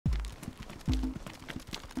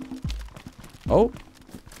Oh.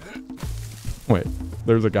 Wait,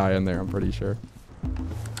 there's a guy in there, I'm pretty sure.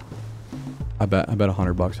 I bet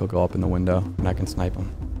 $100 he'll go up in the window and I can snipe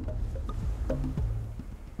him.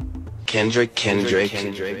 Kendrick,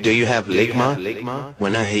 do you have Ligma?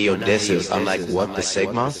 When I hear your disses, I'm like, what the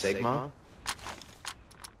Sigma?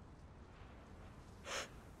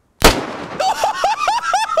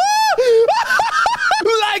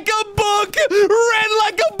 Like a book! Read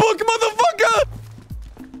like a book, motherfucker!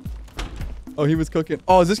 Oh, he was cooking.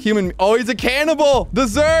 Oh, is this human? Oh, he's a cannibal!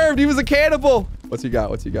 Deserved! He was a cannibal! What's he got?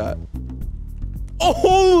 What's he got? Oh,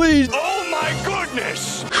 holy! Oh my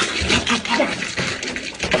goodness!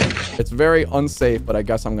 It's very unsafe, but I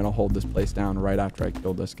guess I'm gonna hold this place down right after I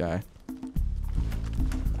kill this guy.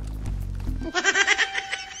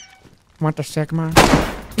 Want the Sigma?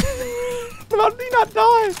 How did he not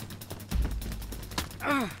die?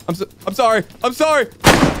 I'm sorry. I'm sorry.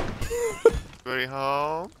 Everybody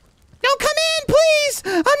home? Don't come in, please.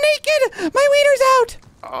 I'm naked. My wiener's out.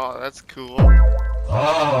 Oh, that's cool.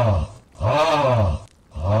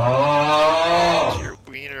 Get your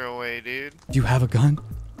wiener away, dude. Do you have a gun?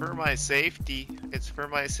 For my safety. It's for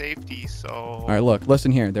my safety, so... All right, look,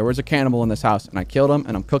 listen here. There was a cannibal in this house, and I killed him,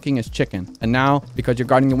 and I'm cooking his chicken. And now, because you're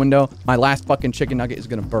guarding the window, my last fucking chicken nugget is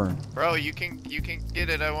gonna burn. Bro, you can get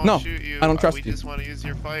it. I won't shoot you. I don't trust you. you. We just want to use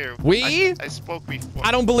your fire. We? I spoke before.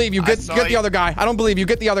 I don't believe you. Get the other guy. I don't believe you.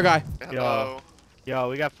 Get the other guy. Hello. Yo,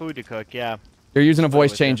 we got food to cook, yeah. You're using a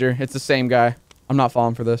voice changer. It's the same guy. I'm not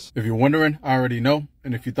falling for this. If you're wondering, I already know.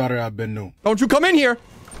 And if you thought it, I've been new. Don't you come in here.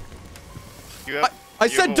 I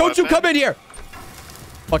said, don't you come in here!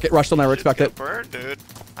 Fuck it, Rush will never expect it. Burn, dude.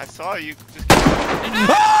 I saw you. Just...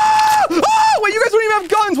 Ah! Oh, wait, you guys don't even have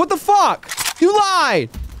guns. What the fuck? You lied.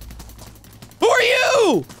 Who are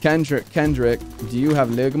you? Kendrick, do you have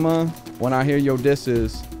Ligma? When I hear your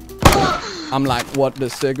disses, I'm like, what the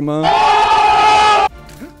Sigma?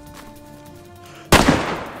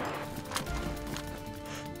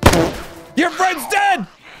 Your friend's dead!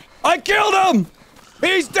 I killed him!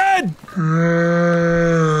 He's dead!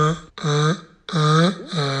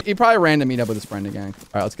 He probably ran to meet up with his friend again. All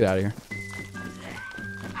right, let's get out of here.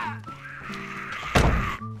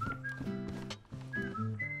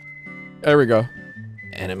 There we go.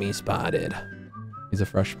 Enemy spotted. He's a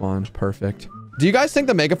fresh spawn. Perfect. Do you guys think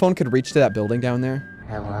the megaphone could reach to that building down there?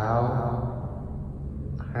 Hello?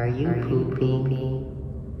 Are you pooping?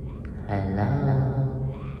 Hello?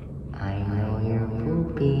 I know you're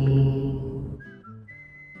pooping.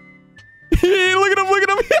 Look at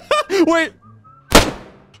him. Wait.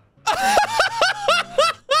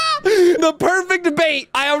 The perfect bait.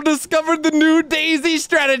 I have discovered the new Daisy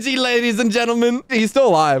strategy, ladies and gentlemen. He's still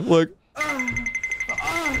alive. Look.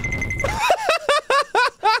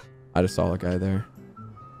 I just saw a guy there.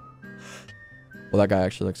 Well, that guy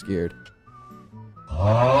actually looks scared.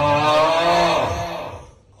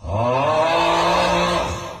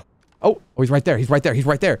 Oh, he's right there. He's right there.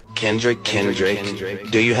 Kendrick,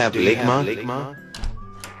 do you have Ligma?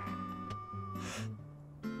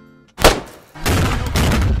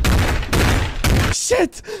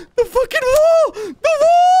 Shit! The fucking wall! The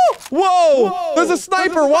wall! Whoa! There's a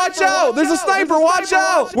sniper! Watch out! There's a sniper! Watch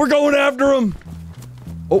out! We're going after him!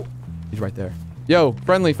 Oh, he's right there. Yo,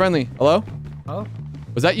 friendly. Hello? Oh?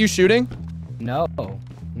 Was that you shooting? No.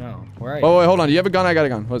 Where are you? Oh, wait, hold on. Do you have a gun? I got a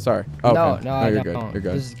gun. Oh, sorry. Oh, no, okay. no, You're don't. good.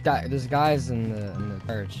 You're good. There's guys in the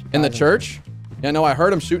church. In the church? Yeah, no, I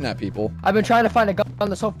heard him shooting at people. I've been trying to find a gun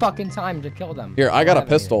this whole fucking time to kill them. Here, I got a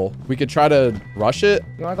pistol. We could try to rush it.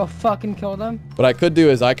 You wanna go fucking kill them? What I could do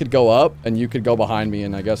is I could go up and you could go behind me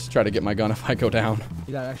and I guess try to get my gun if I go down.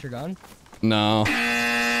 You got an extra gun? No.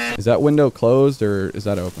 Is that window closed or is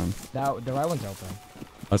that open? The right one's open.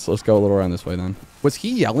 Let's go a little around this way then. Was he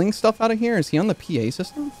yelling stuff out of here? Is he on the PA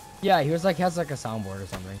system? Yeah, he was like, has like a soundboard or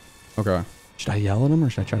something. Okay. Should I yell at him or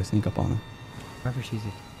should I try to sneak up on him? Whatever's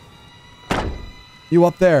easy. You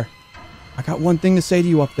up there. I got one thing to say to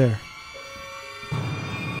you up there.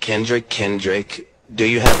 Kendrick, do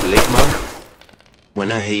you have Ligma? When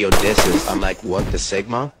I hear your disses, I'm like, what the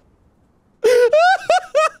Sigma?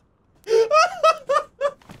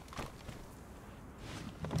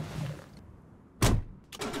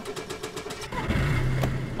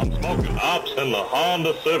 I'm smoking ops in the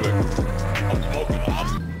Honda Civic. I'm smoking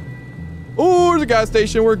ops. Oh, there's a gas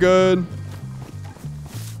station. We're good.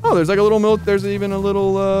 Oh, there's like a little milk. There's even a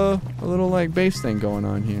little like base thing going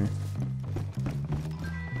on here.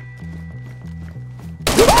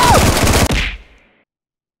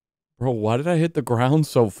 Bro, why did I hit the ground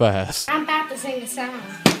so fast? I'm about to sing a song.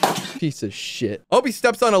 Piece of shit. I hope he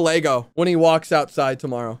steps on a Lego when he walks outside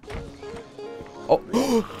tomorrow. Oh,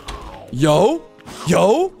 yo.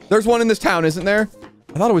 There's one in this town, isn't there?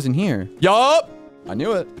 I thought it was in here. Yup. I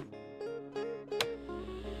knew it.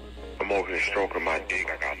 I'm over here stroking my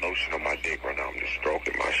dick. I got lotion on my dick right now. I'm just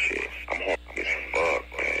stroking my shit. I'm horny as fuck,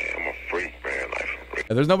 man. I'm a freak, man. Like, If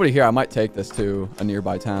there's nobody here, I might take this to a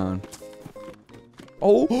nearby town.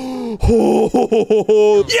 Oh.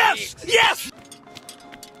 Yes! Yes!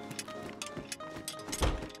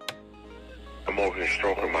 I'm over here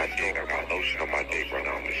stroking my dick. I got lotion on my dick right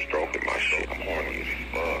now. I'm just stroking my shit. I'm horny as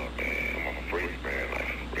fuck, man. I'm a freak, man. Like,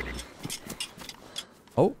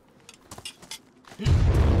 Oh.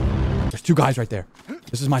 There's two guys right there.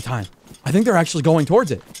 This is my time. I think they're actually going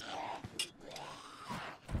towards it.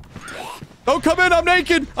 Don't come in. I'm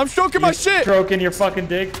naked. I'm stroking my shit. Stroking your fucking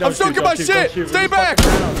dick. I'm stroking my shit. Stay back.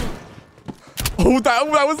 Oh, that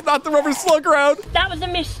was not the rubber slug round. That was a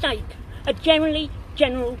mistake. A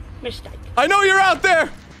general mistake. I know you're out there.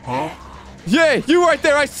 Huh? Yeah, you right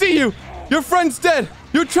there. I see you. Your friend's dead.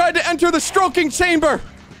 You tried to enter the stroking chamber.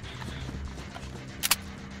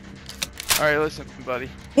 Alright, listen, buddy.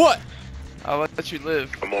 What? I'll let you live.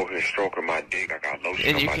 I'm over here stroking my dick. I got lotion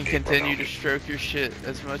And on you my can dick continue right to now. stroke your shit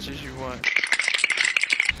as much as you want.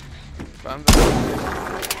 I'm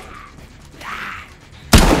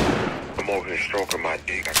over here stroking my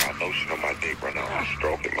dick. I got lotion on my dick right now. I'm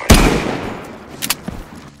stroking my shit.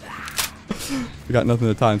 We got nothing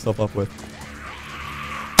to tie himself up with.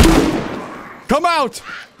 Come out,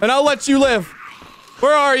 and I'll let you live.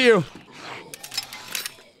 Where are you?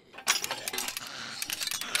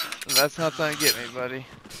 That's not gonna get me, buddy.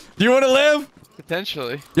 Do you want to live?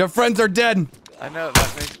 Potentially. Your friends are dead. I know,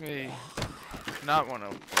 that makes me not want to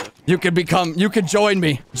live. You could join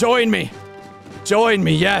me. Join me. Join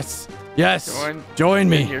me, yes. Yes. Join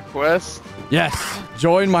me. In your quest? Yes.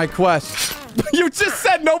 Join my quest. You just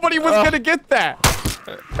said nobody was gonna get that.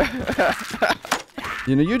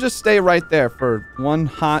 You know, you just stay right there for one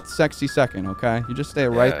hot, sexy second, okay? You just stay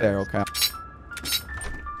right there, okay?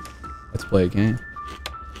 Let's play a game.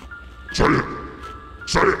 Say it.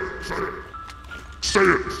 Say it. Say it. Say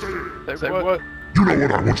it. Say what? You know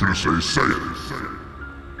what I want you to say. Say it.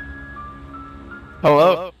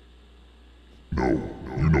 Hello? No,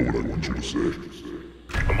 you know what I want you to say.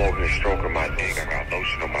 I'm over here stroking my dick. I got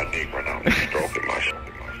lotion on my dick right now. I'm just stroking my shit.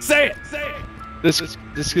 Say it. Say it. This is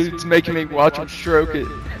making me watch him stroke it.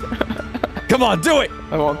 Come on, do it.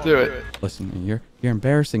 I won't do it. Listen, you're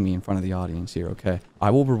embarrassing me in front of the audience here, okay? I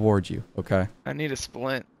will reward you, okay? I need a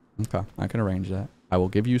splint. Okay, I can arrange that. I will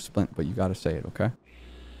give you a splint, but you gotta say it, okay?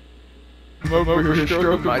 I'm over here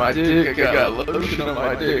stroking my dick. I got lotion on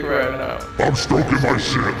my dick right now. I'm stroking my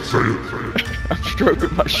shit. Say it. I'm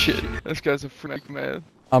stroking my shit. This guy's a freak, man.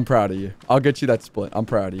 I'm proud of you. I'll get you that split. I'm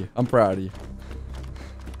proud of you. I'm proud of you.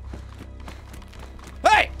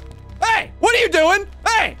 Hey! Hey! What are you doing?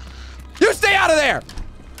 Hey! You stay out of there!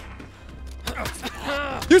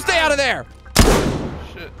 You stay out of there!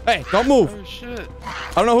 Shit. Hey, don't move. Oh, shit.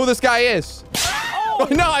 I don't know who this guy is. Oh,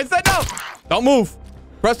 no, I said no. Don't move.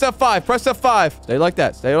 Press F5. Press F5. Stay like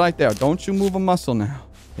that. Stay right there. Don't you move a muscle now.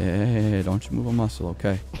 Yeah, don't you move a muscle,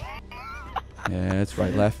 okay? Yeah, that's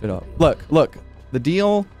right. Laugh it up. Look. The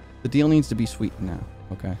deal needs to be sweetened now,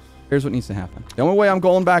 okay? Here's what needs to happen. The only way I'm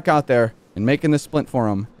going back out there and making this splint for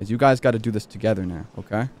him is you guys got to do this together now,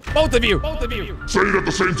 okay? Both of you. Both of you. Say it at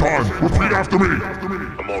the same time. Repeat after me.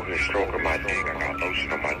 I'm over here stroking my dick. I got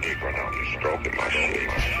lotion on my dick right now. I'm just stroking my shit.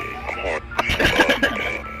 I'm horny as fuck,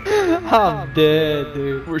 man. I'm dead,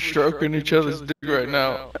 dude. We're stroking each other's dick right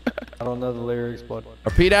now. I don't know the lyrics, but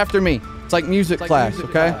Repeat after me. It's like music class,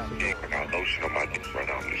 okay? I got lotion on my dick right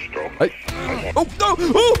now. I'm just stroking. Hey. Oh, no!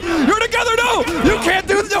 Oh, you're together! No! You can't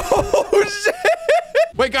do this! Oh, shit!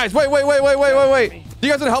 Wait, guys, wait. Do you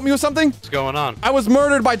guys want to help me with something? What's going on? I was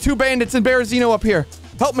murdered by 2 bandits in Berezino up here.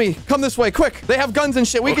 Help me. Come this way, quick. They have guns and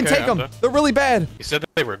shit. We can take them. They're really bad. You said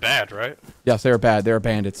they were bad, right? Yes, they're bad. They're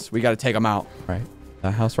bandits. We got to take them out. All right.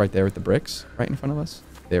 That house right there with the bricks right in front of us.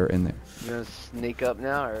 They're in there. You gonna sneak up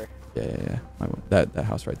now, or? Yeah. That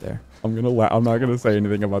house right there. I'm not gonna say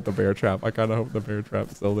anything about the bear trap. I kind of hope the bear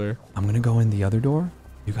trap's still there. I'm gonna go in the other door.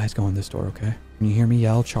 You guys go in this door, okay? When you hear me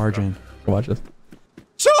yell, charge in. Watch this.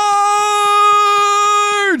 Charge!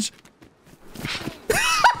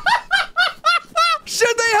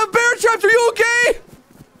 Shit, they have bear traps. Are you okay?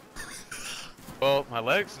 Well, my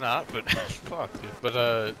leg's not, but fuck, dude. But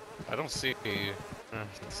I don't see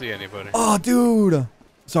anybody. Oh, dude.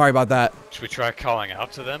 Sorry about that. Should we try calling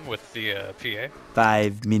out to them with the PA?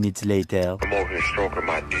 5 minutes later. I'm over here stroking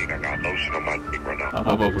my dick. I got lotion on my dick right now.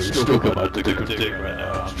 I'm over here stroking my dick right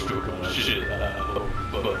now. I'm stroking my shit.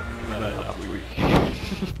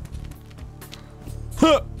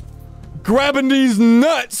 Grabbing these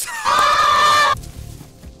nuts.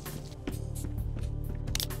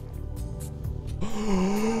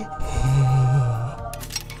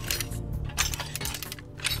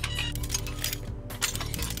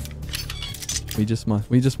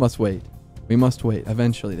 We just must wait. We must wait.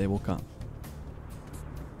 Eventually they will come.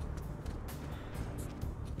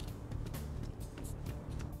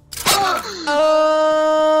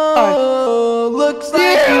 Oh, looks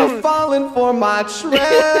like you're falling for my trap.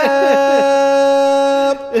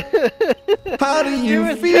 How do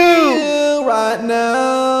you feel right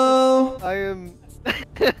now? I am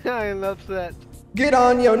I am upset. Get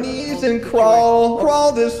on your knees and crawl.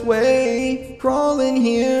 Crawl this way. Crawl in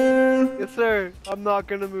here. Yes, sir. I'm not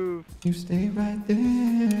gonna move. You stay right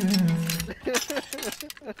there.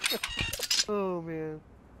 Oh, man.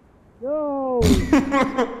 No!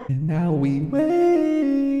 And now we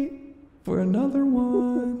wait for another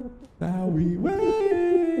one. Now we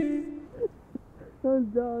wait. I'm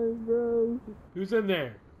dying, bro. Who's in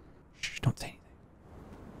there? Shh, don't say anything.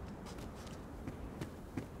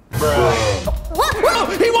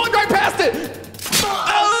 Whoa! He walked right past it!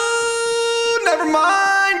 Oh, never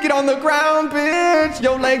mind. Get on the ground, bitch.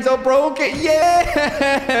 Your legs are broken.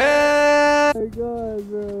 Yeah. Oh my god,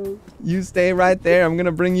 bro. You stay right there. I'm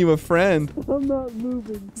gonna bring you a friend. I'm not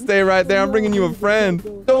moving. Stay right there. I'm bringing you a friend.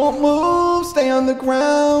 Don't move. Stay on the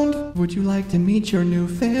ground. Would you like to meet your new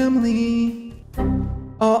family?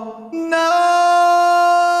 Oh, no.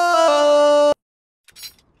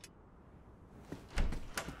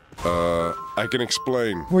 I can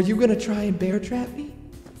explain. Were you gonna try and bear trap me?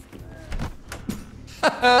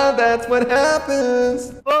 That's what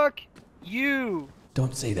happens. Fuck you.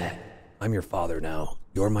 Don't say that. I'm your father now.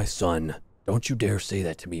 You're my son. Don't you dare say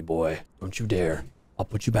that to me, boy. Don't you dare. I'll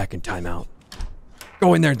put you back in timeout.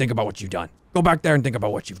 Go in there and think about what you've done. Go back there and think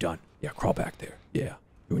about what you've done. Yeah, crawl back there. Yeah,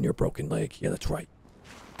 you and your broken leg. Yeah, that's right.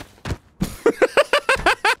 I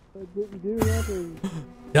didn't do nothing.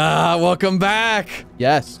 Ah, welcome back.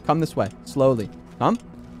 Yes, come this way. Slowly. Come.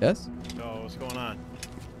 Yes. So, what's going on?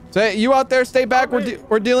 Say, you out there, stay back.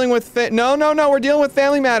 We're dealing with no, we're dealing with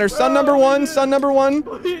family matters. Son number one, son number one.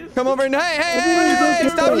 Come over and hey,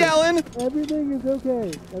 stop yelling. Everything is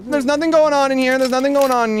okay. There's nothing going on in here. There's nothing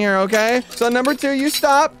going on in here, okay? Son number two, you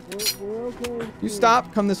stop. We're okay. You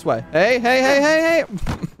stop. Come this way. Hey.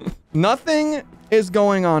 Nothing is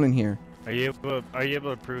going on in here. Are you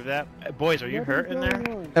able to prove that? Boys, are you hurt in there?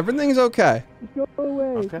 Everything's okay. Just go away.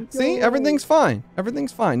 Okay. See, everything's fine.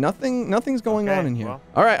 Everything's fine. Nothing's going on in here. Well.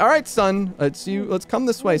 All right, son. Let's come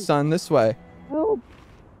this way, son. This way. Help.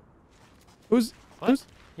 Who's?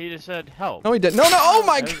 He just said help. No, he didn't. No. Oh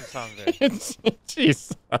my That God. doesn't sound good.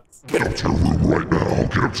 Jesus. Get up to your room right now.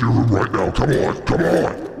 Get up to your room right now. Come on. Come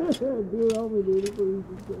on. Dude, help me, dude. Please.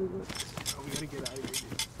 We gotta get out of here.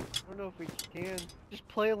 I don't know if we can. Just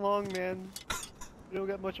play along, man. We don't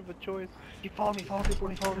got much of a choice. You follow me.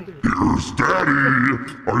 Here's Daddy.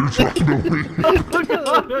 Are you talking to me?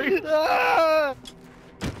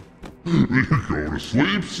 Go to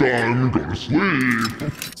sleep, son. Go to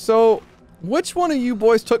sleep. So, which one of you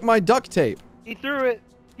boys took my duct tape? He threw it.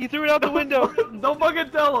 He threw it out the window. Don't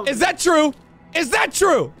fucking tell him. Is that true? Is that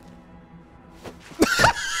true?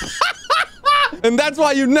 And that's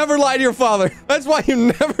why you never lie to your father. That's why you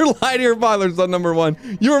never lie to your father, son number one.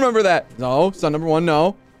 You remember that. No, son number one,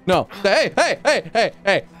 no. No. Hey.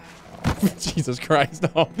 Jesus Christ,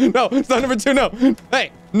 no. No, son number two, no.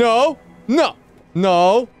 Hey, no. No,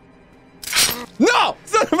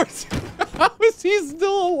 son number two. How is he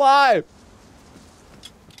still alive?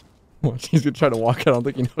 Watch, he's gonna try to walk out. I don't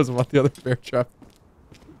think he knows about the other bear trap.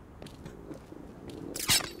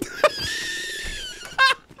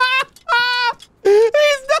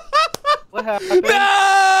 He's not. What happened? No!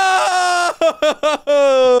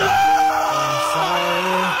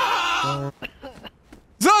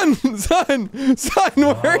 Son,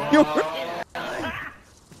 where are you?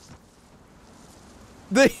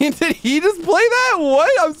 Did he just play that? What?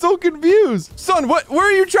 I'm so confused. Son, where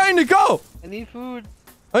are you trying to go? I need food.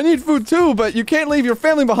 I need food too, but you can't leave your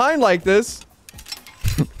family behind like this.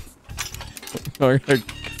 Go ahead and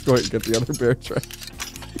get the other bear trap.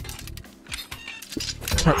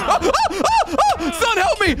 Son,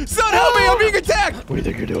 help me! Son, help me! I'm being attacked! What do you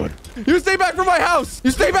think you're doing? You stay back from my house!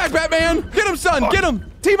 You stay back, Batman! Get him, son! Get him!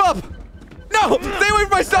 Team up! No! Stay away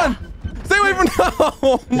from my son! Stay away from...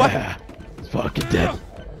 No! Yeah, he's fucking dead.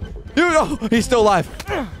 Dude, oh, he's still alive.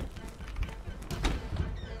 I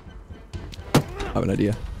have an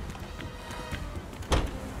idea.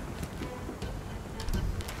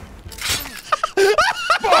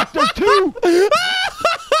 Fuck, there's two!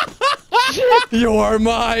 You're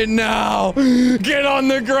mine now. Get on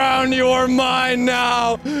the ground. You're mine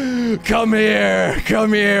now. Come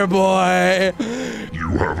here, boy. You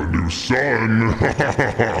you have a new son. Meet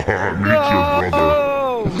your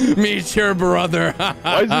brother. Meet your brother.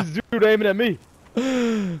 Why is this dude aiming at me?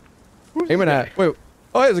 Aiming at. Wait.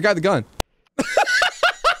 Oh, hey, there's a guy with the gun.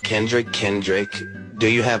 Kendrick, do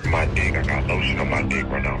you have my dick? I got lotion on my dick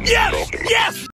right now. I'm Yes! stroking my Yes!